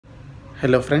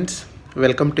Hello friends,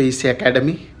 welcome to EC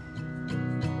Academy.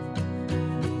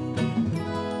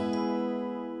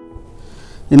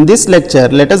 In this lecture,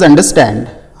 let us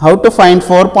understand how to find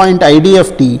 4-point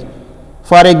IDFT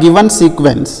for a given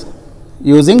sequence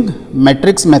using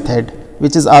matrix method,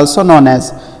 which is also known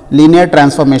as linear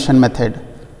transformation method.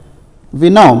 We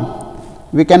know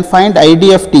we can find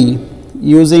IDFT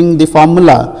using the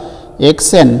formula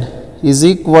xn is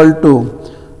equal to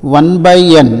 1 by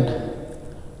n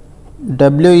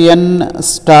Wn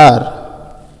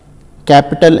star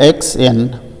capital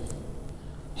Xn.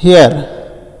 Here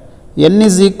n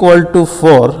is equal to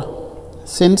 4,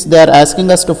 since they are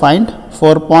asking us to find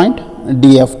 4-point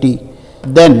DFT.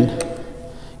 Then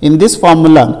in this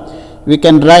formula we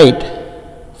can write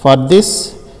for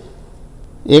this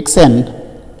Xn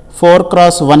 4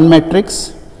 cross 1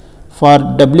 matrix. For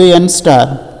Wn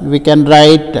star we can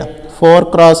write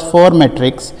 4 cross 4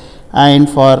 matrix, and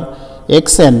for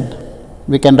Xn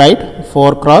we can write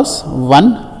 4 cross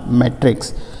 1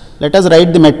 matrix. Let us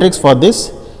write the matrix for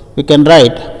this. We can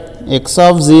write x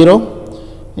of 0,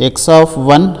 x of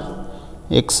 1,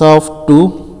 x of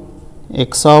 2,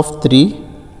 x of 3.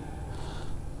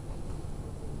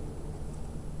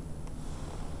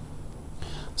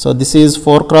 So this is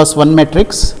 4 cross 1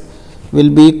 matrix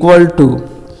will be equal to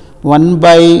 1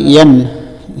 by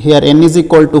n. Here n is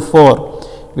equal to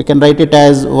 4. We can write it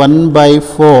as 1 by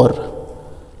 4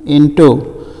 into,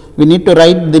 we need to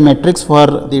write the matrix for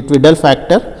the Twiddle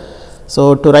factor.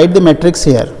 So to write the matrix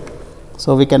here,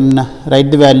 so we can write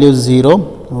the values 0,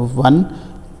 1,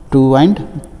 2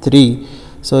 and 3.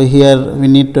 So here we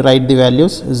need to write the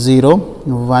values 0,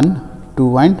 1,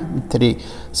 2 and 3.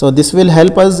 So this will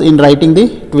help us in writing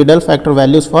the Twiddle factor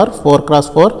values for 4 cross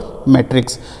 4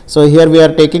 matrix. So here we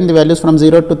are taking the values from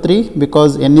 0 to 3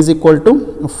 because n is equal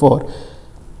to 4.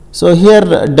 So here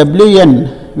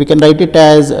Wn we can write it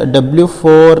as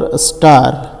W4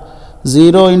 star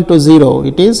 0 into 0,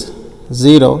 it is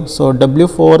 0. So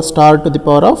W4 star to the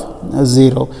power of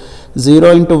 0.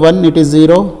 0 into 1 it is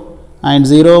 0, and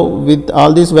 0 with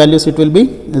all these values it will be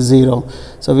 0.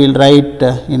 So we will write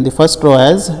in the first row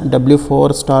as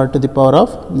W4 star to the power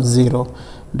of 0,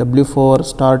 W4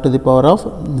 star to the power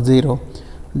of 0,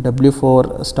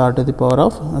 W4 star to the power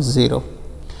of 0.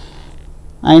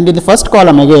 And in the first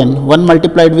column again 1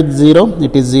 multiplied with 0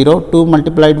 it is 0, 2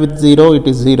 multiplied with 0 it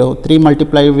is 0, 3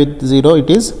 multiplied with 0 it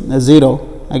is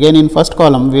 0. Again in first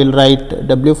column we will write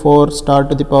W4 star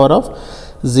to the power of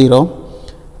 0,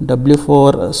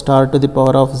 W4 star to the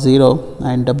power of 0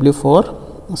 and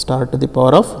W4 star to the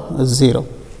power of 0.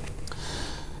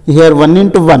 Here 1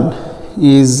 into 1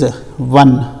 is 1,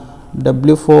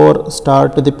 W4 star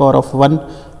to the power of 1,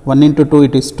 1 into 2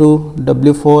 it is 2,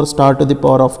 W4 star to the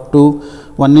power of 2,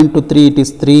 1 into 3 it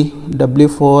is 3,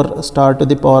 W4 star to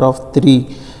the power of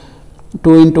 3,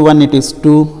 2 into 1 it is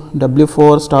 2,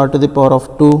 W4 star to the power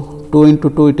of 2, 2 into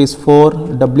 2 it is 4,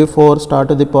 W4 star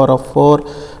to the power of 4,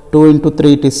 2 into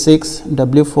 3 it is 6,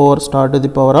 W4 star to the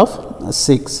power of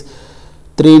 6,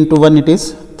 3 into 1 it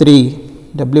is 3,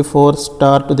 W4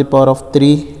 star to the power of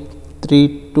 3,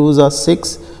 3 2s are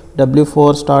 6,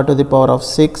 W4 star to the power of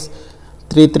 6,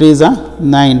 3 3s are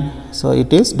 9. So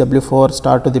it is W4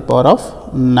 star to the power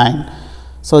of 9.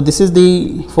 So this is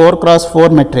the 4 cross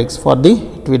 4 matrix for the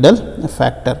Twiddle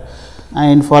factor.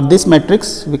 And for this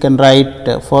matrix we can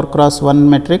write 4 cross 1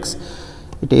 matrix.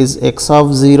 It is x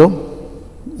of 0,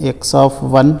 x of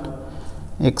 1,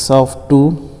 x of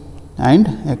 2 and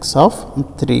x of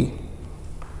 3.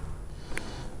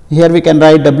 Here we can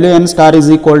write Wn star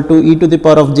is equal to e to the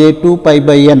power of j 2 pi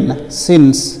by n,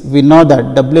 since we know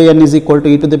that Wn is equal to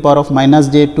e to the power of minus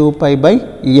j 2 pi by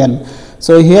n.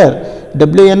 So here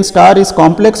Wn star is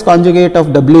complex conjugate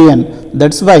of Wn,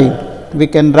 that is why we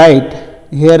can write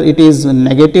here it is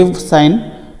negative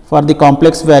sign for the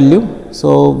complex value.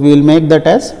 So we will make that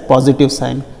as positive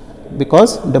sign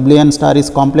because Wn star is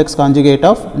complex conjugate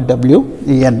of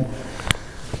Wn.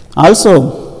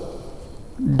 Also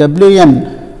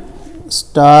Wn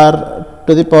star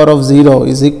to the power of 0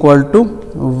 is equal to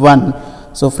 1.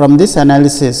 So from this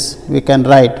analysis we can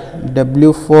write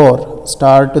W4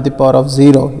 star to the power of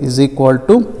 0 is equal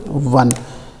to 1.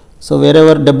 So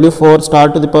wherever W4 star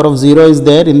to the power of 0 is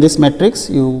there in this matrix,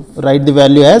 you write the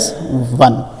value as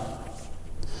 1.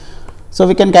 So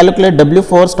we can calculate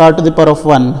W4 star to the power of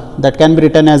 1, that can be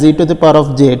written as e to the power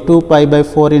of j 2 pi by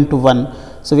 4 into 1.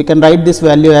 So we can write this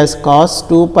value as cos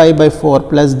 2 pi by 4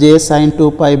 plus j sin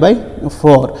 2 pi by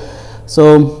 4.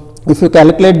 So if you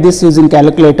calculate this using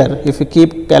calculator, if you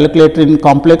keep calculator in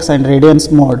complex and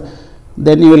radians mode,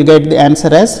 then you will get the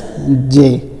answer as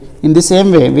j. In the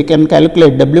same way, we can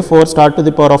calculate W4 star to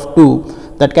the power of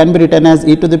 2, that can be written as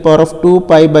e to the power of 2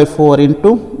 pi by 4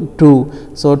 into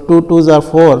 2. So 2 2s are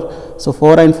 4. So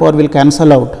 4 and 4 will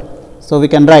cancel out. So we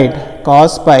can write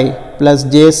cos pi plus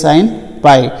j sin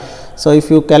pi. So if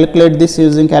you calculate this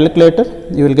using calculator,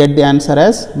 you will get the answer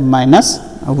as minus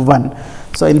 1.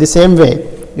 So in the same way,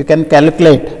 you can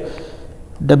calculate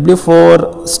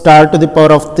W4 star to the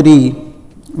power of 3,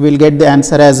 we will get the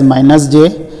answer as minus j.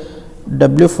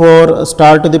 W4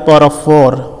 star to the power of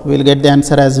 4, we will get the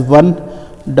answer as 1.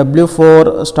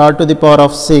 W4 star to the power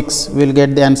of 6, we will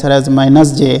get the answer as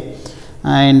minus j.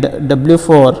 And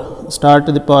W4 star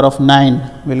to the power of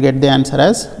 9, we will get the answer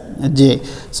as j.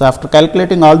 So after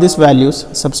calculating all these values,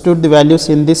 substitute the values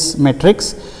in this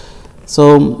matrix. So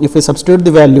if we substitute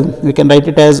the value, we can write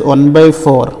it as 1 by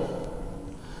 4.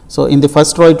 So in the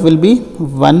first row it will be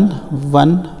 1,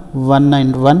 1, 1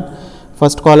 and 1.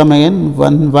 First column again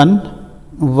 1, 1,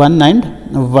 1 and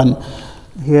 1.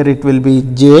 Here it will be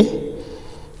j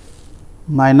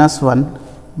minus 1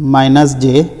 minus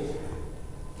j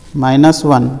minus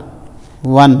 1,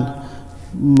 1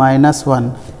 minus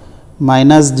 1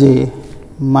 minus j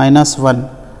minus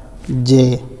 1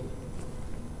 j.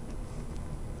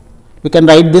 We can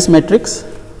write this matrix.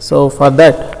 So for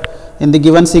that, in the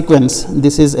given sequence,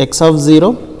 this is x of 0,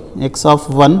 x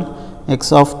of 1,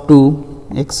 x of 2,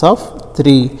 x of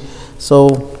 3. So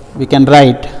we can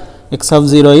write x of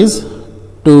 0 is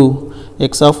 2,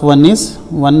 x of 1 is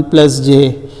 1 plus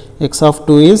j, x of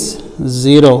 2 is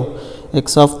 0,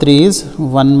 x of 3 is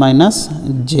 1 minus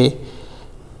j.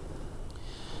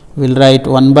 We will write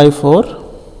 1 by 4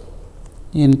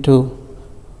 into.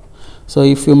 So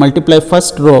if you multiply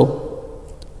first row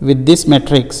with this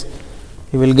matrix,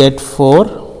 you will get 4.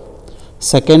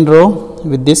 Second row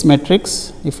with this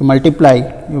matrix, if you multiply,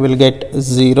 you will get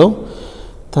 0.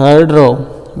 Third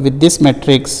row with this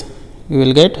matrix, you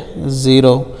will get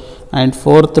 0. And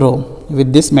fourth row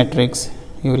with this matrix,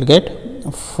 you will get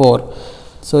 4.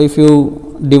 So if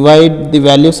you divide the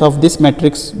values of this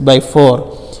matrix by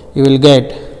 4, you will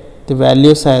get the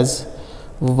values as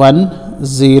 1,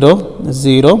 0,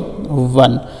 0,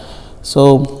 1.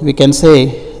 So we can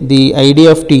say the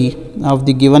IDFT of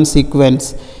the given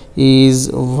sequence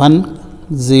is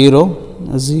 1,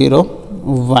 0, 0,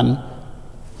 1.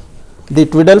 The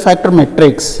Twiddle factor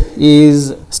matrix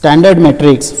is standard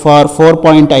matrix for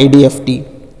 4-point IDFT.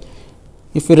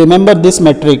 If you remember this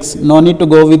matrix, no need to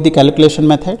go with the calculation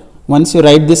method. Once you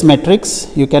write this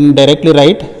matrix, you can directly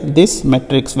write this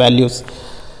matrix values.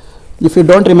 If you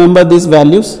don't remember these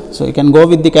values, so you can go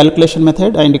with the calculation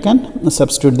method and you can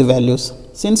substitute the values.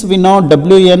 Since we know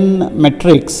Wn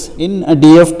matrix in a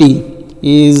DFT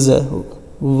is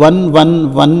 1,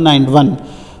 1, 1 and 1,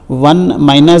 1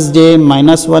 minus j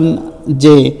minus 1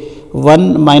 j,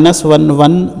 1 minus 1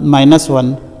 1 minus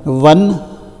 1,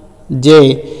 1 j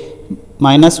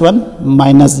minus 1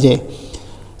 minus j.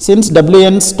 Since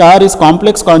Wn star is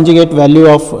complex conjugate value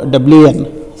of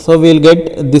Wn, so we will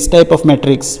get this type of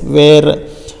matrix where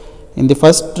in the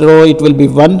first row it will be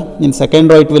 1, in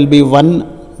second row it will be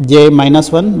 1 j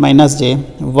minus 1 minus j,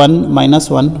 1 minus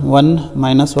 1, 1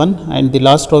 minus 1, and the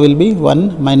last row will be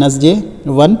 1 minus j,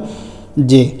 1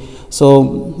 j.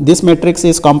 So this matrix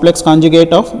is complex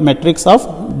conjugate of matrix of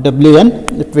Wn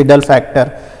Twiddle factor.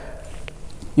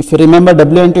 If you remember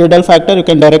Wn Twiddle factor, you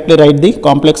can directly write the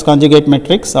complex conjugate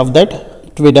matrix of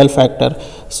that Twiddle factor.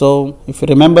 So if you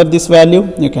remember this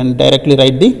value, you can directly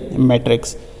write the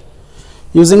matrix.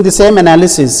 Using the same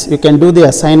analysis, you can do the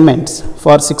assignments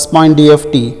for 6-point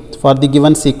DFT for the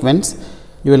given sequence.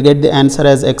 You will get the answer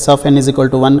as x of n is equal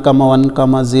to 1,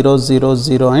 1, 0, 0,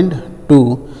 0 and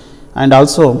 2. And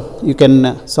also you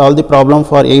can solve the problem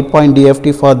for 8-point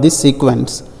DFT for this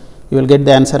sequence. You will get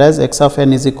the answer as x of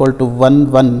n is equal to 1,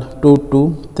 1, 2,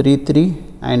 2, 3, 3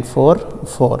 and 4,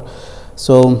 4.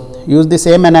 So use the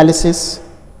same analysis.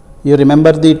 You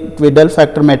remember the Twiddle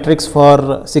factor matrix for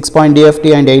 6-point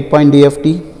DFT and 8-point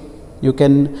DFT. You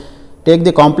can take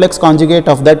the complex conjugate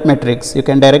of that matrix. You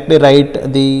can directly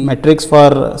write the matrix for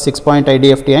 6-point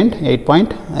IDFT and 8-point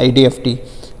IDFT,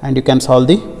 and you can solve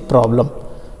the problem.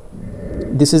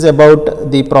 This is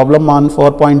about the problem on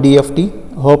 4-point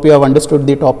DFT. Hope you have understood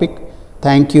the topic.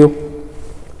 Thank you.